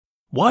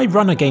Why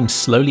run a game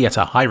slowly at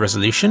a high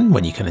resolution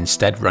when you can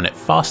instead run it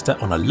faster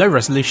on a low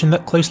resolution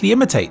that closely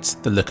imitates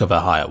the look of a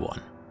higher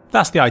one?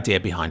 That's the idea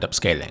behind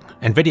upscaling.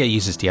 Nvidia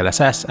uses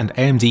DLSS and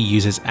AMD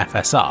uses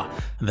FSR,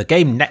 and the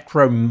game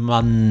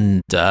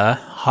Necromunda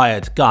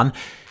Hired Gun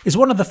is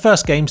one of the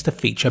first games to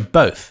feature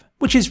both,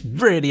 which is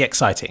really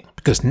exciting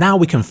because now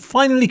we can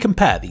finally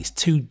compare these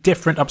two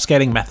different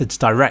upscaling methods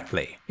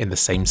directly in the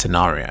same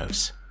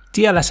scenarios.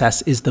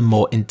 DLSS is the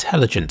more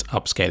intelligent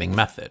upscaling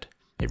method.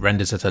 It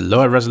renders at a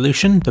lower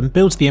resolution, then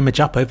builds the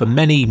image up over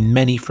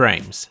many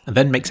frames, and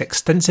then makes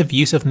extensive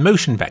use of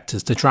motion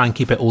vectors to try and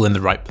keep it all in the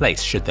right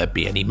place should there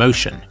be any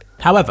motion.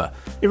 However,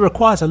 it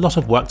requires a lot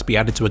of work to be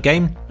added to a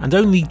game, and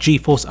only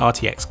Geforce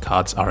RTX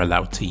cards are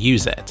allowed to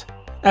use it.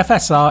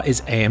 FSR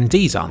is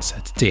AMD's answer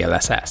to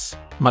DLSS.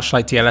 Much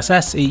like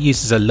DLSS, it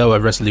uses a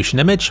lower resolution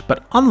image,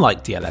 but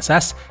unlike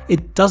DLSS,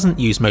 it doesn't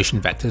use motion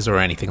vectors or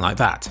anything like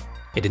that.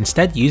 It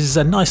instead uses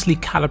a nicely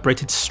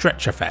calibrated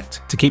stretch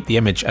effect to keep the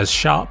image as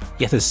sharp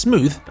yet as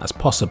smooth as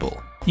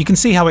possible. You can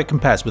see how it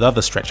compares with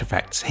other stretch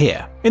effects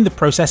here. In the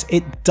process,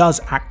 it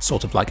does act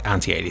sort of like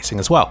anti-aliasing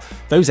as well.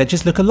 Those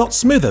edges look a lot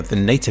smoother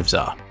than natives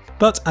are.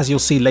 But as you'll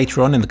see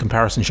later on in the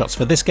comparison shots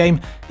for this game,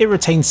 it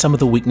retains some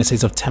of the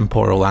weaknesses of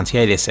temporal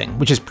anti-aliasing,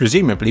 which is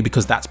presumably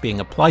because that's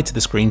being applied to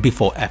the screen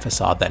before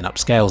FSR then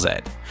upscales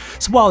it.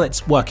 So while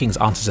its workings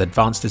aren't as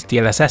advanced as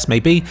DLSS may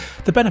be,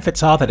 the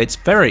benefits are that it's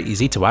very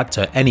easy to add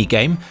to any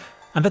game,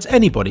 and that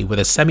anybody with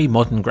a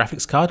semi-modern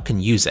graphics card can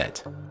use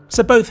it.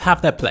 So both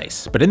have their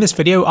place, but in this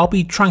video I'll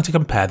be trying to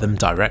compare them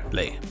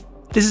directly.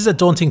 This is a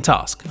daunting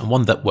task, and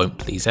one that won't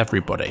please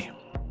everybody.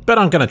 But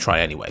I'm gonna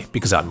try anyway,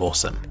 because I'm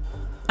awesome.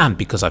 And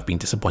because I've been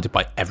disappointed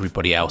by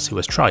everybody else who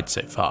has tried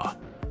so far.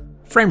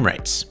 Frame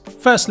rates.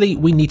 Firstly,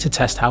 we need to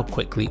test how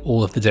quickly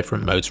all of the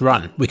different modes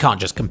run. We can't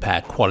just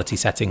compare quality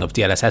setting of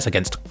DLSS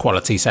against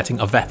quality setting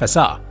of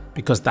FSR,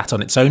 because that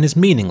on its own is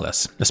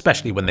meaningless,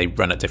 especially when they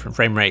run at different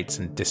frame rates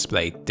and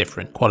display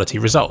different quality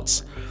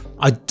results.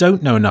 I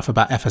don't know enough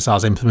about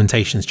FSR's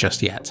implementations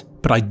just yet,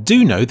 but I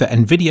do know that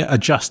Nvidia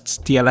adjusts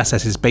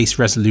DLSS's base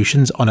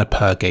resolutions on a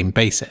per game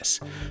basis,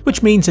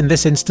 which means in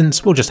this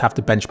instance we'll just have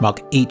to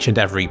benchmark each and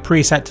every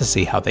preset to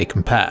see how they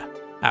compare.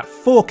 At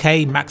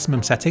 4K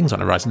maximum settings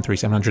on a Ryzen 3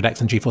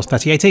 700X and GeForce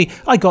 3080,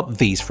 I got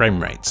these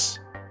frame rates.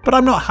 But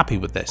I'm not happy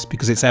with this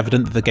because it's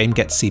evident that the game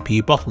gets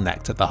CPU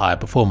bottlenecked at the higher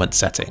performance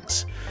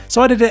settings.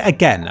 So I did it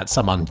again at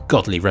some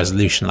ungodly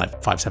resolution like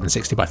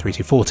 5760 by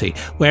 3240,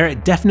 where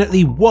it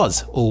definitely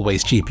was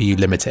always GPU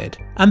limited,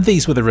 and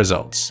these were the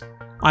results.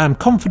 I am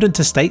confident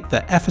to state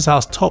that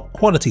FSR's top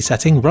quality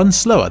setting runs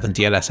slower than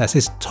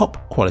DLSS's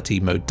top quality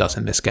mode does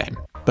in this game.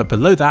 But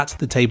below that,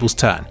 the tables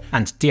turn,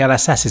 and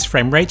DLSS's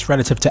frame rate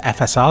relative to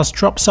FSR's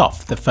drops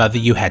off the further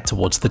you head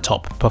towards the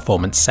top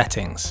performance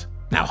settings.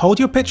 Now hold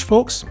your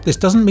pitchforks, this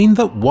doesn't mean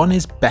that one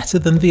is better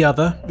than the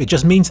other, it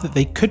just means that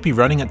they could be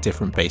running at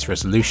different base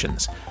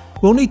resolutions.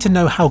 We'll need to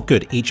know how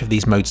good each of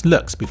these modes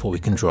looks before we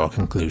can draw a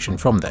conclusion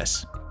from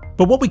this.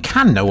 But what we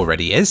can know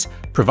already is,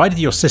 provided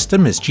your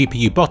system is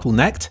GPU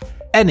bottlenecked,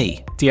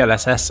 any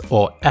DLSS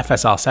or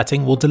FSR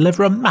setting will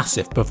deliver a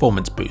massive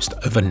performance boost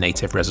over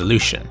native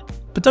resolution.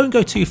 But don't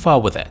go too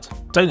far with it.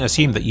 Don't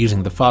assume that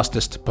using the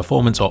fastest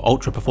performance or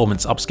ultra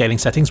performance upscaling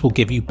settings will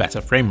give you better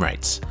frame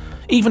rates.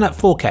 Even at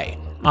 4K,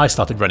 I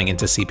started running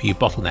into CPU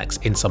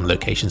bottlenecks in some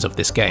locations of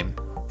this game.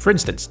 For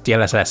instance,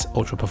 DLSS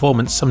Ultra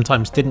Performance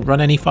sometimes didn't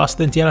run any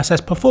faster than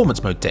DLSS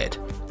Performance mode did,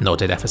 nor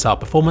did FSR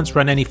Performance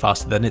run any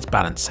faster than its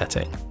balance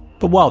setting.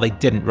 But while they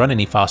didn't run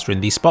any faster in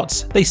these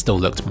spots, they still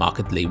looked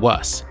markedly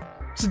worse.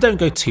 So don't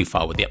go too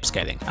far with the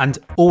upscaling, and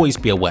always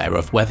be aware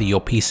of whether your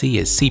PC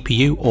is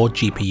CPU or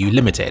GPU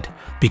limited,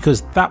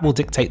 because that will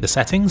dictate the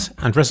settings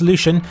and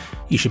resolution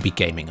you should be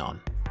gaming on.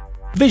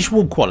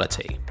 Visual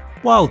quality.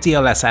 While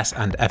DLSS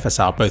and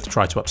FSR both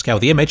try to upscale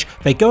the image,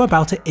 they go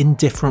about it in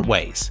different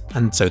ways,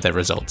 and so their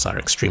results are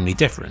extremely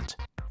different.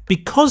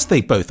 Because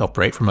they both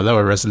operate from a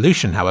lower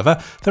resolution,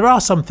 however, there are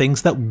some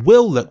things that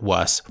will look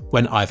worse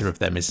when either of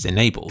them is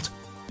enabled.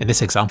 In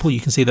this example,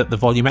 you can see that the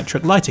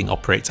volumetric lighting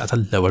operates at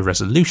a lower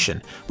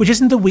resolution, which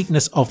isn't a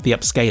weakness of the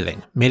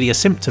upscaling, merely a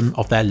symptom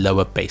of their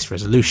lower base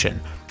resolution,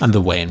 and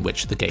the way in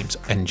which the game's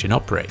engine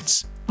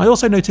operates. I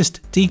also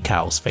noticed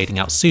decals fading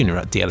out sooner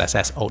at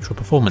DLSS Ultra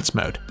Performance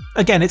mode.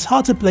 Again, it's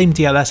hard to blame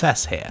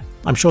DLSS here.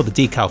 I'm sure the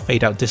decal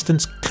fade out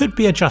distance could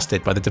be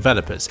adjusted by the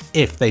developers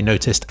if they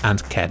noticed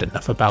and cared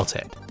enough about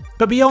it.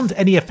 But beyond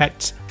any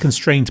effects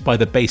constrained by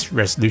the base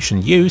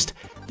resolution used,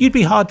 you'd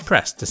be hard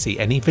pressed to see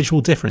any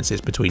visual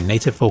differences between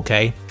native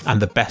 4K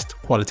and the best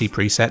quality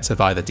presets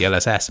of either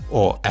DLSS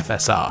or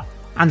FSR.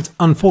 And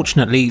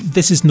unfortunately,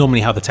 this is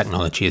normally how the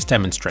technology is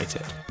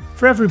demonstrated.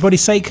 For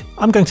everybody's sake,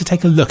 I'm going to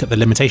take a look at the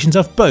limitations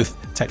of both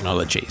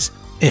technologies,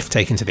 if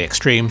taken to the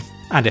extreme,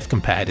 and if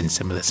compared in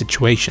similar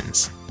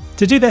situations.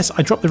 To do this,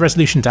 I drop the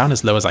resolution down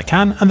as low as I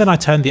can, and then I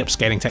turn the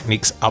upscaling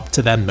techniques up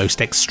to their most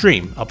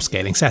extreme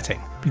upscaling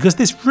setting, because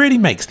this really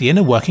makes the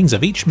inner workings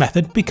of each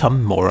method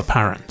become more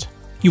apparent.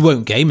 You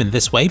won't game in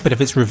this way, but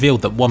if it's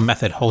revealed that one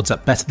method holds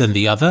up better than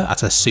the other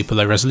at a super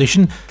low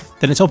resolution,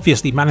 then it's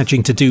obviously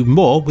managing to do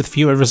more with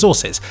fewer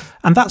resources,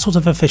 and that sort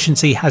of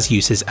efficiency has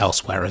uses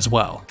elsewhere as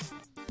well.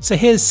 So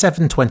here's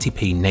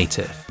 720p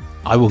native.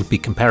 I will be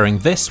comparing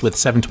this with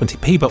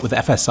 720p but with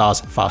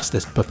FSR's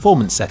fastest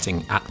performance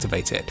setting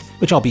activated,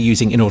 which I'll be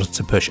using in order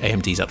to push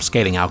AMD's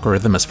upscaling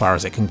algorithm as far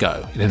as it can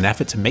go, in an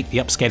effort to make the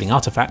upscaling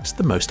artifacts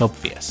the most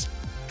obvious.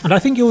 And I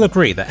think you'll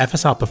agree that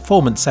FSR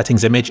performance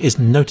settings image is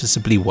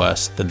noticeably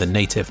worse than the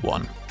native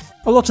one.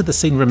 A lot of the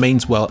scene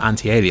remains well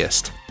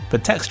anti-aliased,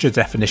 but texture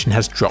definition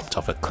has dropped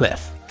off a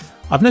cliff.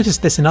 I've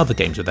noticed this in other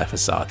games with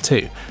FSR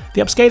too.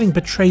 The upscaling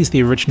betrays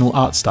the original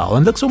art style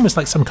and looks almost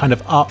like some kind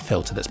of art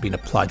filter that's been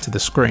applied to the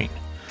screen.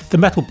 The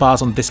metal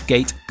bars on this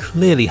gate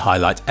clearly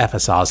highlight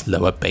FSR's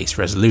lower base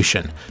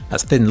resolution,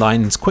 as thin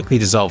lines quickly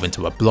dissolve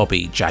into a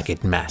blobby,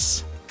 jagged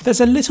mess.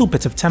 There's a little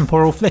bit of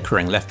temporal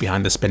flickering left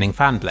behind the spinning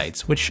fan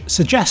blades, which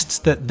suggests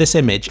that this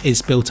image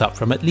is built up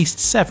from at least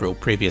several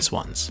previous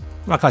ones.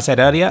 Like I said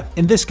earlier,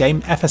 in this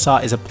game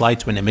FSR is applied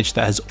to an image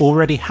that has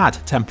already had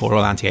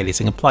temporal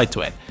anti-aliasing applied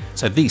to it,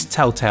 so these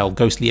telltale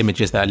ghostly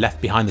images that are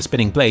left behind the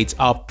spinning blades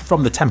are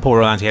from the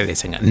temporal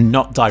anti-aliasing and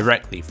not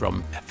directly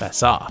from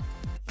FSR.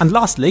 And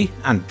lastly,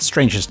 and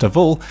strangest of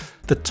all,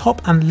 the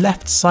top and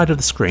left side of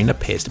the screen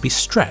appears to be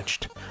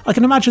stretched. I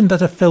can imagine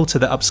that a filter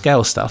that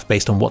upscales stuff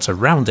based on what's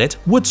around it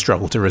would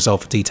struggle to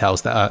resolve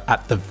details that are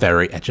at the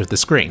very edge of the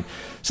screen.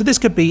 So this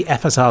could be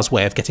FSR's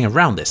way of getting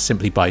around this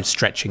simply by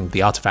stretching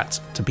the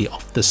artifact to be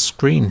off the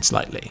screen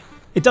slightly.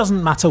 It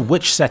doesn't matter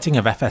which setting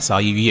of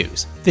FSR you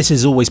use, this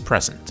is always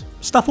present.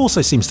 Stuff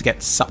also seems to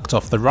get sucked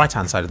off the right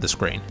hand side of the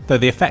screen, though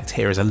the effect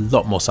here is a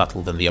lot more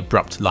subtle than the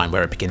abrupt line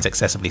where it begins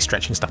excessively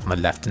stretching stuff on the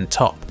left and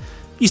top.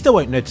 You still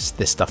won't notice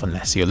this stuff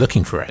unless you're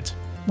looking for it,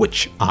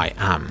 which I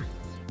am.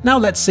 Now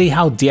let's see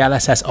how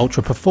DLSS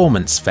Ultra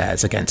Performance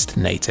fares against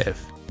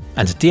native.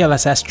 And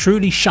DLSS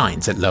truly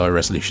shines at lower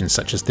resolutions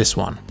such as this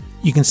one.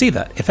 You can see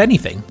that, if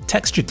anything,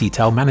 texture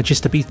detail manages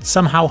to be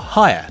somehow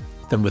higher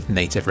than with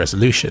native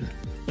resolution.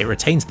 It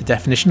retains the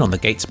definition on the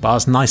gates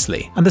bars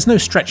nicely, and there's no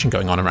stretching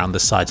going on around the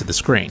sides of the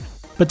screen.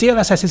 But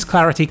DLSS's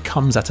clarity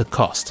comes at a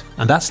cost,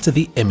 and that's to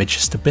the image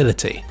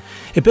stability.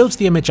 It builds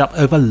the image up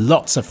over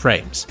lots of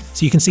frames,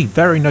 so you can see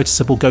very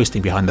noticeable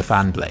ghosting behind the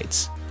fan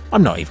blades.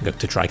 I'm not even going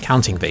to try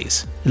counting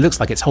these. It looks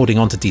like it's holding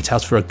on to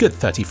details for a good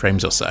 30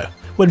 frames or so.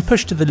 When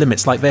pushed to the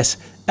limits like this,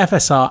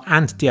 FSR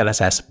and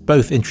DLSS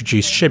both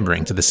introduce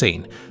shimmering to the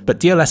scene, but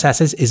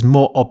DLSS's is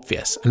more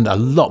obvious and a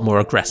lot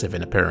more aggressive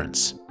in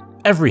appearance.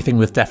 Everything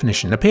with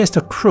definition appears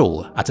to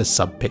crawl at a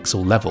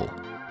sub-pixel level.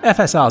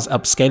 FSR's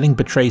upscaling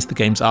betrays the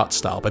game's art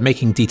style by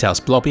making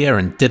details blobbier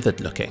and dithered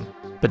looking,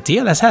 but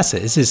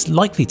DLSS's is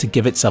likely to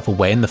give itself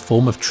away in the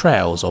form of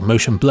trails or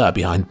motion blur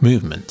behind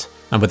movement,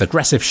 and with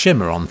aggressive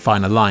shimmer on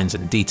finer lines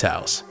and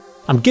details.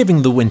 I'm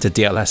giving the win to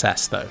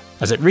DLSS though,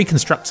 as it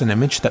reconstructs an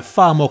image that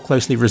far more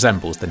closely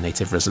resembles the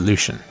native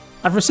resolution.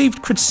 I've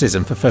received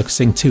criticism for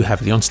focusing too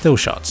heavily on still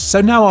shots,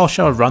 so now I'll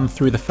show a run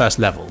through the first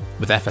level,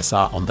 with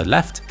FSR on the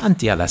left and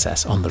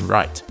DLSS on the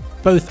right.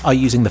 Both are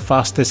using the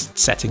fastest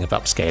setting of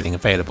upscaling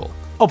available.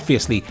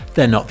 Obviously,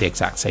 they're not the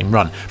exact same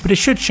run, but it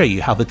should show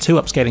you how the two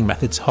upscaling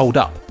methods hold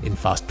up in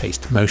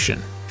fast-paced motion.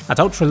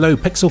 At ultra-low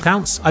pixel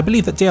counts, I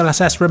believe that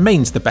DLSS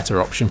remains the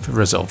better option for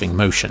resolving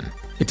motion.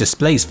 It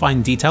displays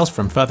fine details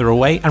from further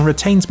away and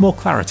retains more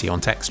clarity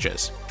on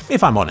textures.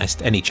 If I'm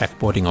honest, any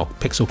checkerboarding or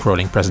pixel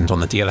crawling present on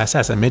the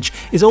DLSS image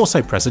is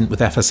also present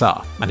with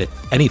FSR, and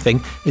if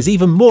anything, is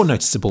even more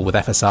noticeable with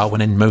FSR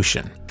when in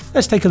motion.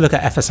 Let's take a look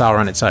at FSR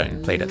on its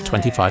own, played at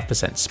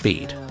 25%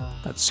 speed.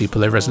 At super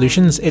low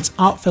resolutions, its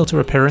art filter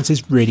appearance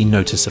is really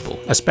noticeable,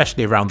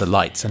 especially around the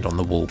lights and on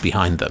the wall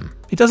behind them.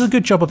 It does a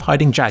good job of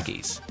hiding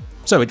jaggies.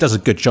 So it does a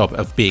good job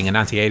of being an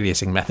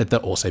anti-aliasing method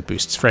that also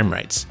boosts frame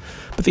rates.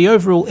 But the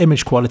overall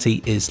image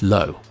quality is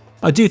low.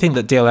 I do think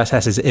that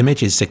DLSS's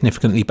image is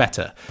significantly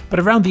better, but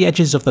around the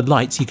edges of the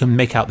lights you can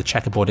make out the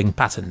checkerboarding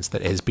patterns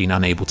that it has been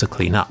unable to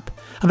clean up,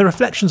 and the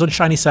reflections on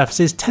shiny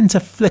surfaces tend to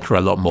flicker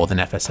a lot more than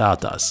FSR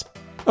does.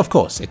 Of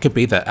course, it could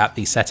be that at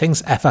these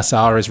settings,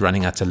 FSR is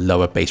running at a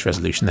lower base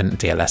resolution than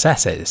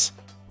DLSS is,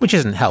 which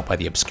isn't helped by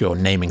the obscure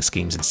naming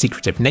schemes and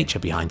secretive nature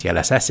behind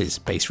DLSS's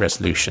base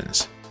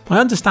resolutions. I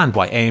understand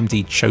why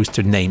AMD chose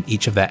to name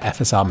each of their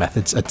FSR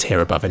methods a tier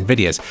above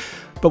Nvidia's,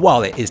 but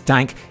while it is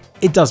dank,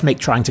 it does make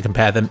trying to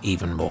compare them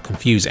even more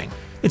confusing.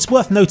 It's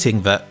worth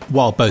noting that,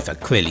 while both are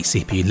clearly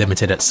CPU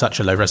limited at such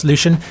a low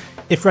resolution,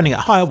 if running at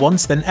higher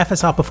ones, then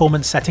FSR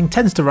performance setting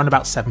tends to run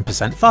about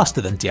 7%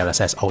 faster than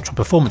DLSS Ultra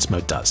Performance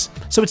mode does,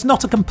 so it's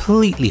not a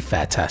completely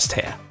fair test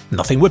here.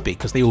 Nothing would be,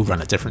 because they all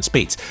run at different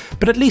speeds,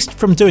 but at least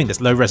from doing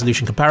this low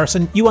resolution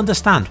comparison, you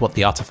understand what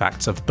the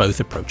artifacts of both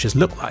approaches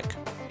look like.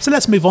 So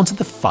let's move on to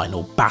the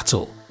final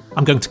battle.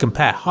 I'm going to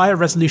compare higher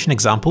resolution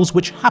examples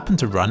which happen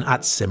to run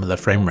at similar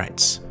frame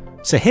rates.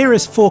 So here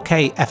is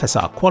 4K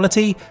FSR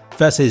quality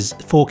versus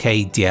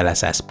 4K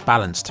DLSS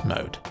balanced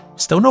mode.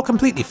 Still not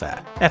completely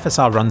fair.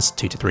 FSR runs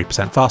 2 to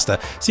 3% faster,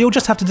 so you'll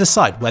just have to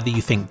decide whether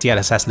you think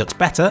DLSS looks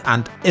better,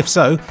 and if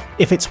so,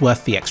 if it's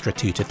worth the extra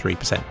 2 to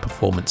 3%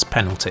 performance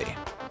penalty.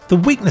 The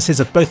weaknesses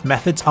of both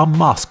methods are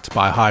masked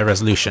by a higher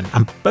resolution,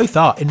 and both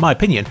are, in my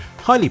opinion,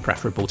 highly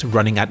preferable to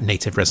running at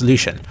native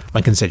resolution,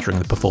 when considering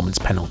the performance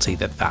penalty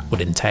that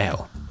would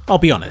entail. I'll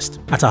be honest,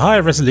 at a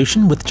higher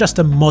resolution with just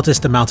a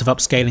modest amount of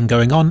upscaling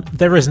going on,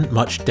 there isn't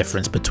much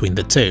difference between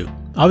the two.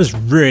 I was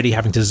really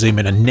having to zoom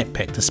in and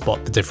nitpick to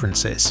spot the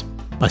differences.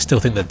 I still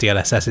think that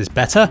DLSS is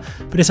better,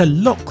 but it's a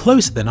lot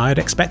closer than I had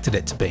expected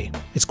it to be.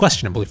 It's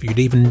questionable if you'd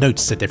even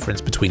notice a difference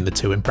between the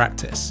two in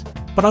practice.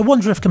 But I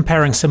wonder if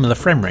comparing similar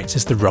frame rates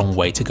is the wrong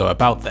way to go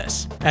about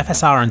this.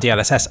 FSR and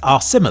DLSS are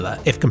similar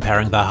if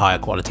comparing their higher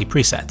quality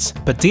presets,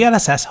 but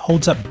DLSS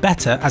holds up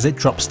better as it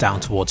drops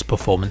down towards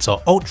performance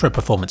or ultra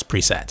performance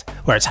preset,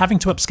 where it's having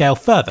to upscale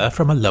further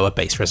from a lower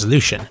base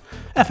resolution.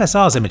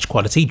 FSR's image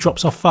quality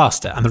drops off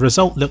faster and the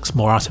result looks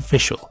more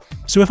artificial.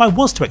 So if I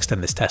was to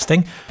extend this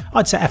testing,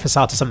 I'd set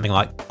FSR to something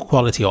like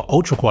quality or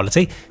ultra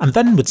quality, and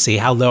then would see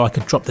how low I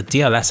could drop the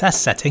DLSS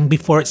setting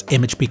before its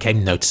image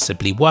became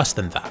noticeably worse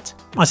than that.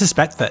 I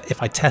suspect that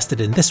if I tested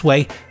in this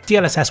way,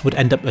 DLSS would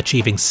end up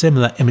achieving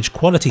similar image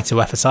quality to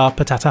FSR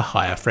but at a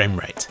higher frame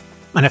rate.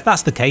 And if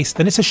that's the case,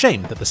 then it's a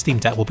shame that the Steam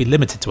Deck will be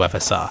limited to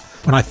FSR,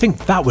 when I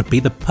think that would be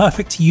the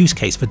perfect use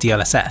case for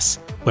DLSS,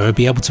 where we'd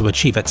be able to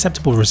achieve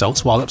acceptable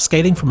results while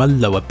upscaling from a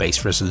lower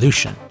base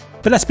resolution.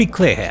 But let's be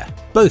clear here,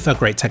 both are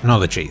great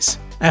technologies.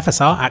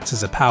 FSR acts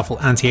as a powerful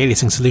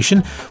anti-aliasing solution,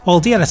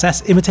 while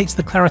DLSS imitates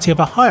the clarity of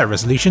a higher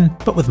resolution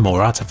but with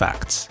more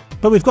artifacts.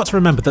 But we've got to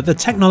remember that the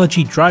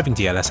technology driving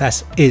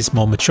DLSS is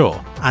more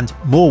mature, and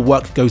more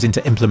work goes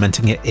into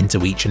implementing it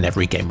into each and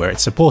every game where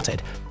it's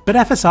supported. But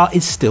FSR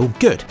is still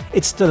good,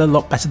 it's still a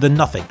lot better than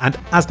nothing, and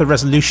as the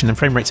resolution and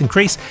frame rates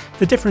increase,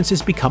 the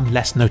differences become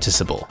less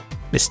noticeable.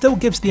 It still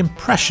gives the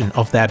impression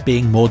of there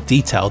being more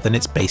detail than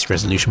its base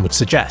resolution would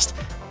suggest,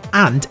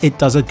 and it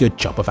does a good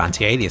job of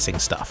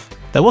anti-aliasing stuff.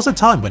 There was a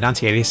time when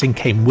anti-aliasing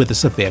came with a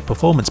severe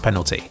performance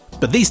penalty,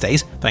 but these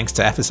days, thanks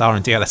to FSR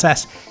and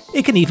DLSS,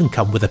 it can even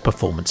come with a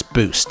performance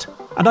boost.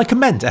 And I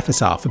commend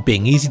FSR for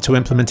being easy to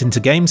implement into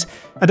games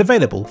and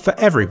available for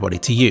everybody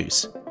to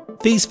use.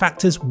 These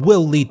factors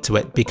will lead to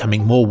it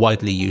becoming more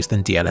widely used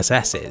than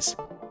DLSS is.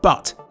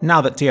 But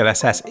now that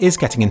DLSS is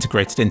getting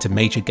integrated into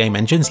major game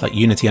engines like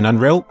Unity and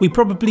Unreal, we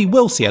probably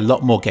will see a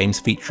lot more games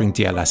featuring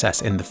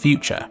DLSS in the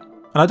future.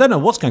 And I don't know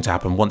what's going to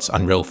happen once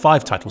Unreal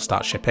 5 title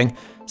starts shipping,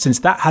 since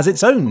that has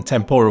its own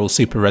temporal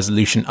super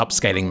resolution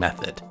upscaling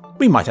method.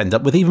 We might end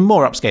up with even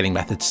more upscaling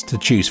methods to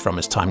choose from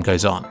as time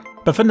goes on.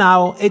 But for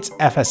now, it's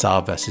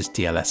FSR versus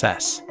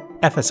DLSS.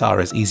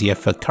 FSR is easier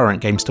for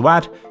current games to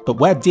add, but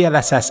where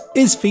DLSS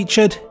is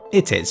featured,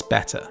 it is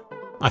better.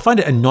 I find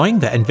it annoying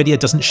that Nvidia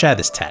doesn't share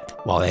this tech,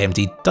 while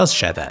AMD does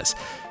share theirs.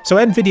 So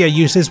Nvidia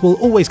users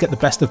will always get the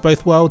best of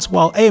both worlds,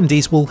 while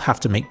AMDs will have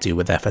to make do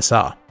with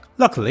FSR.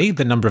 Luckily,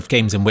 the number of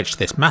games in which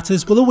this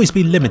matters will always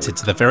be limited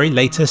to the very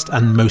latest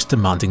and most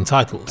demanding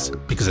titles,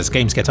 because as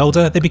games get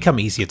older, they become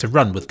easier to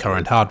run with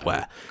current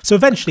hardware. So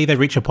eventually they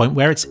reach a point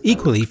where it's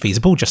equally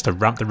feasible just to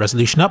ramp the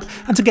resolution up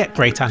and to get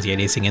great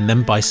anti-aliasing in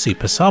them by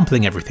super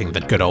sampling everything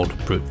the good old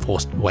brute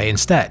force way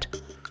instead.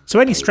 So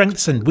any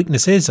strengths and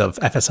weaknesses of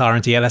FSR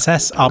and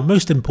DLSS are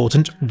most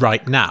important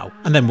right now,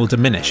 and then will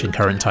diminish in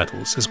current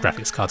titles as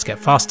graphics cards get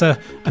faster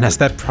and as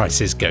their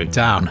prices go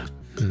down.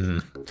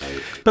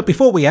 But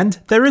before we end,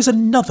 there is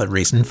another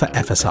reason for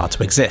FSR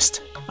to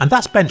exist, and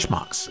that's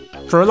benchmarks.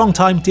 For a long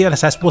time,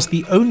 DLSS was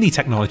the only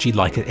technology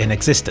like it in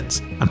existence,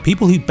 and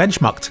people who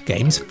benchmarked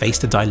games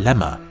faced a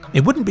dilemma.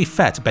 It wouldn't be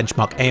fair to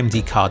benchmark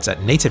AMD cards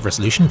at native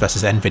resolution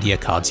versus Nvidia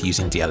cards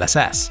using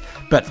DLSS,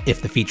 but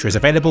if the feature is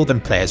available,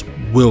 then players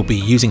will be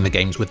using the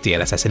games with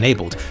DLSS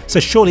enabled, so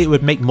surely it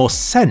would make more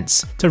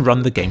sense to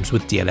run the games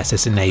with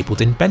DLSS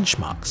enabled in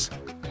benchmarks.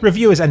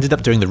 Reviewers ended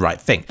up doing the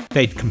right thing.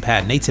 They'd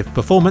compare native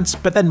performance,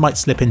 but then might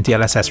slip in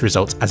DLSS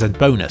results as a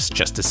bonus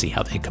just to see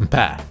how they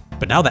compare.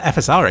 But now that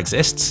FSR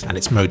exists, and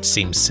its mode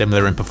seems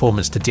similar in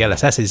performance to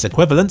DLSS's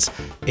equivalents,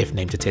 if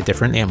named a tier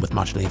differently and with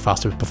marginally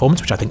faster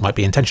performance, which I think might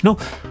be intentional,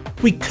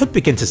 we could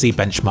begin to see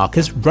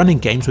benchmarkers running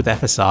games with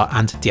FSR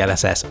and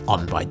DLSS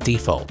on by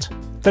default.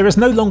 There is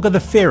no longer the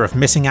fear of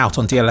missing out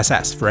on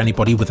DLSS for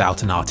anybody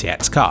without an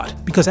RTX card,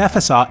 because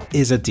FSR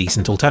is a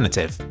decent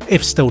alternative,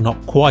 if still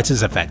not quite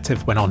as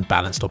effective when on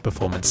balanced or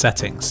performance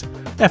settings.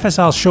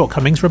 FSR's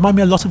shortcomings remind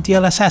me a lot of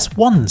DLSS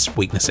 1's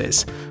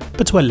weaknesses,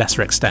 but to a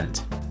lesser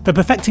extent. But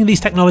perfecting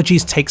these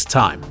technologies takes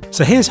time,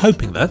 so here's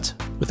hoping that,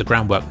 with the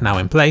groundwork now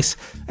in place,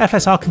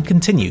 FSR can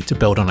continue to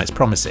build on its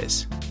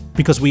promises,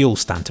 because we all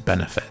stand to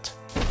benefit.